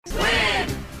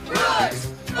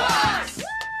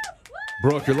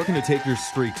Brooke, you're looking to take your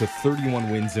streak to 31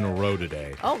 wins in a row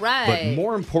today. All right. But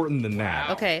more important than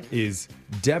that is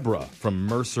Deborah from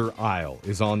Mercer Isle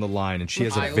is on the line, and she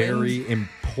has a very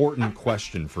important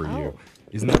question for you.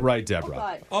 Isn't that right,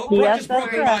 Deborah? Oh, Brooke just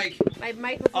broke your mic. My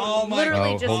microphone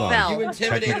literally just hold on. fell. You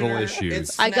intimidated Technical her. issues. It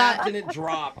snapped and it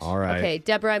dropped. All right. Okay,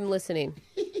 Deborah, I'm listening.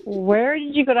 Where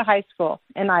did you go to high school?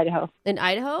 In Idaho. In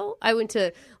Idaho, I went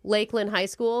to Lakeland High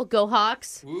School. Go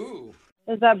Hawks. Ooh.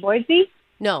 Is that Boise?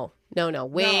 No.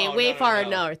 Way far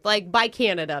north, like by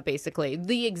Canada, basically.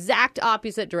 The exact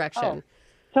opposite direction.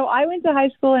 So I went to high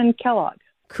school in Kellogg.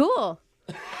 Cool.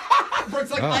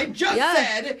 Brooke's like, I just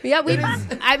said. Yeah,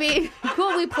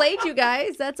 cool. We played you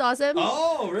guys. That's awesome.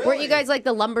 Oh, really? Weren't you guys like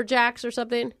the Lumberjacks or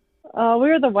something? We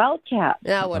were the Wildcats.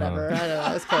 Yeah, whatever. I don't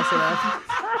know. It was close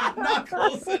enough. Not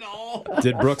close at all.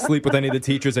 Did Brooke sleep with any of the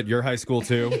teachers at your high school,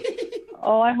 too?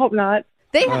 Oh, I hope not.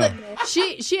 They have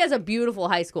she has a beautiful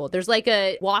high school. There's like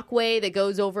a walkway that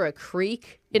goes over a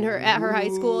creek at her high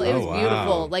school. It was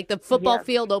beautiful. Like the football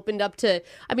field opened up to.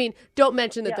 I mean, don't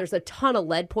mention that there's a ton of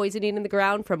lead poisoning in the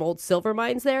ground from old silver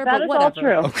mines there. That but is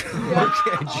whatever. all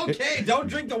true. Okay, don't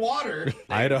drink the water.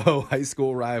 Idaho high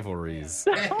school rivalries.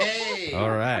 Hey. All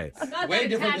right. Not Way that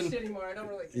different attached than- anymore. I don't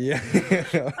really. Yeah. We're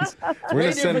going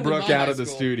to send different than Brooke my out high of the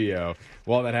school. studio.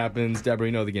 While that happens, Deborah,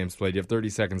 you know the game's played. You have 30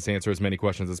 seconds to answer as many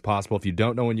questions as possible. If you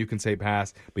don't know when you can say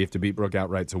pass, but you have to beat Brooke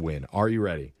outright to win. Are you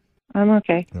ready? I'm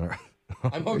okay. All right.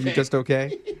 I'm Are okay. you just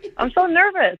okay? I'm so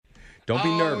nervous. Don't be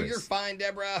nervous. You're fine,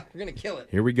 Deborah. You're going to kill it.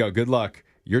 Here we go. Good luck.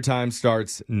 Your time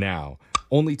starts now.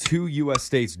 Only 2 U.S.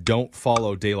 states don't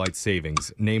follow daylight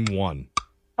savings. Name one.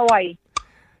 Hawaii.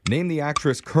 Name the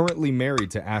actress currently married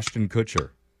to Ashton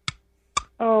Kutcher.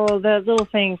 Oh, the little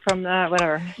thing from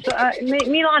whatever. So,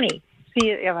 Milani. See,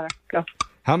 yeah, whatever. Go.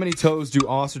 How many toes do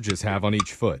ostriches have on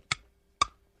each foot?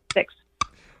 6.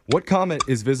 What comet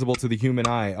is visible to the human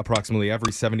eye approximately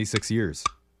every 76 years?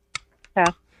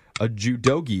 Pass. A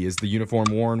judogi is the uniform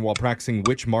worn while practicing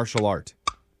which martial art?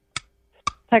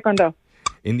 Taekwondo.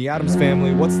 In the Addams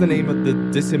Family, what's the name of the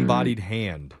disembodied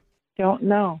hand? Don't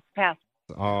know. Pass.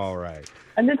 All right.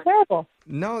 And it's terrible.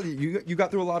 No, you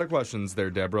got through a lot of questions there,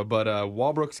 Deborah, but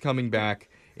while Brooke's coming back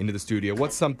into the studio,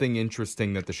 what's something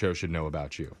interesting that the show should know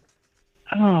about you?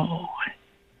 Oh.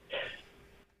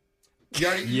 She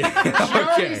already, Yeah, she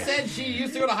already okay. said she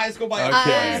used to go to high school by a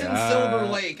Okay, poison Silver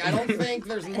Lake. I don't think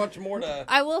there's much more to...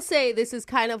 I will say this is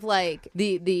kind of like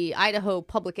the Idaho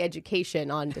public education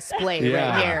on display Yeah.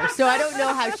 right here. So I don't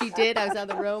know how she did. I was out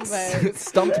of the room, but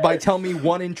Stumped by tell me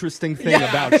one interesting thing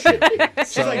about you.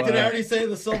 She's like, did I already say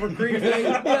the Silver Creek thing?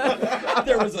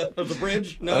 there was a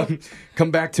bridge? No?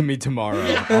 Come back to me tomorrow.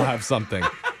 I'll have something.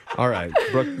 All right,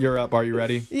 Brooke, you're up. Are you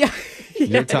ready? yeah.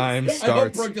 Your time I hope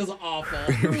starts. Brooke does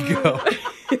awful. Here we go.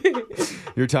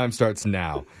 Your time starts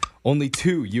now. Only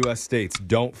 2 U.S. states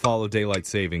don't follow daylight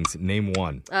savings. Name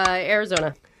one.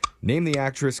 Arizona. Name the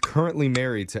actress currently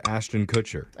married to Ashton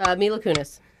Kutcher. Mila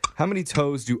Kunis. How many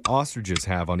toes do ostriches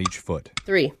have on each foot?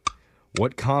 3.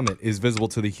 What comet is visible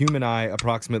to the human eye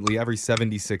approximately every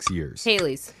 76 years?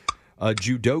 Haley's. A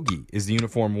judogi is the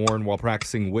uniform worn while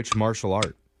practicing which martial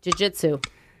art? Jiu-Jitsu.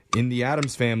 In the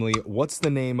Addams Family, what's the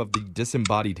name of the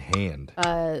disembodied hand?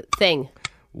 Thing.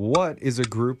 What is a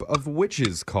group of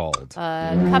witches called?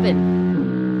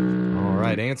 Coven. All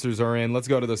right, answers are in. Let's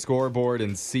go to the scoreboard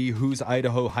and see whose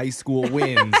Idaho high school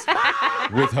wins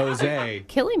with Jose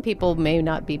Killing people may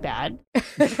not be bad.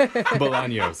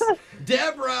 Bolaños.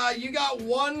 Deborah, you got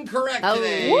one correct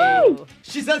today. Woo!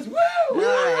 She says, woo! All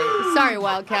right. Sorry,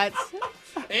 Wildcats.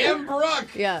 And Brooke,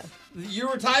 Yeah. you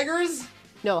were Tigers?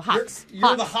 No, Hawks.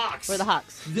 You're the Hawks. We're the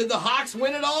Hawks. Did the Hawks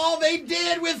win it all? They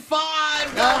did with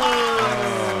 5. Go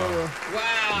Hawks!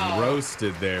 Wow.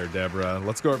 Roasted there, Deborah.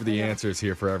 Let's go over the answers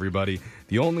here for everybody.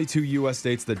 The only 2 U.S.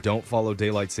 states that don't follow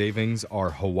daylight savings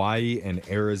are Hawaii and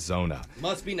Arizona.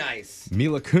 Must be nice.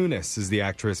 Mila Kunis is the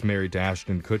actress married to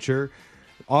Ashton Kutcher.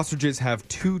 Ostriches have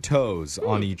 2 toes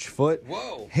on each foot.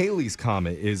 Whoa. Haley's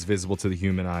Comet is visible to the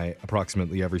human eye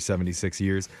approximately every 76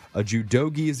 years. A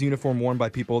judogi is the uniform worn by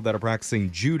people that are practicing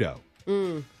judo.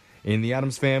 In the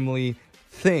Addams Family,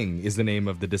 Thing is the name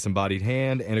of the disembodied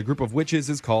hand, and a group of witches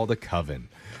is called a coven.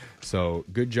 So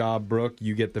good job, Brooke.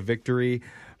 You get the victory.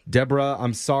 Deborah,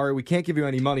 I'm sorry, we can't give you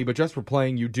any money, but just for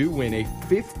playing, you do win a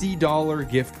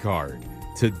 $50 gift card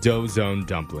to Dozone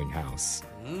Dumpling House.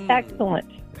 Excellent.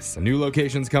 Yes, a new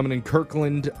location's coming in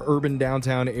Kirkland, urban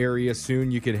downtown area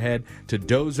soon. You can head to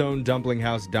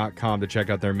dozonedumplinghouse.com to check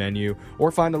out their menu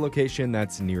or find a location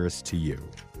that's nearest to you.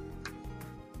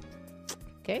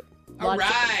 Okay. All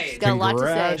right. Got a lot to say.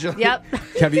 Congratulations. Yep.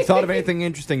 Have you thought of anything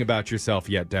interesting about yourself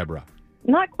yet, Deborah?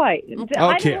 Not quite. Okay.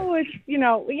 Idaho is,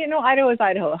 Idaho is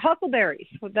Idaho. Huckleberries.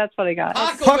 That's what I got.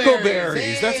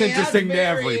 Huckleberries. That's Hey, interesting to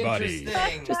very everybody.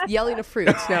 interesting. Just yelling of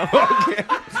fruits now.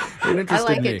 It interested I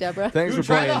like me. it, Deborah. Thanks You for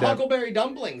try playing, the Deb. huckleberry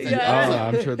dumplings. Oh,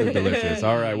 I'm sure they're delicious.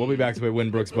 All right, we'll be back to play Win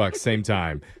Brooks Bucks same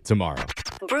time tomorrow.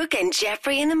 Brooke and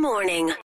Jeffrey in the morning.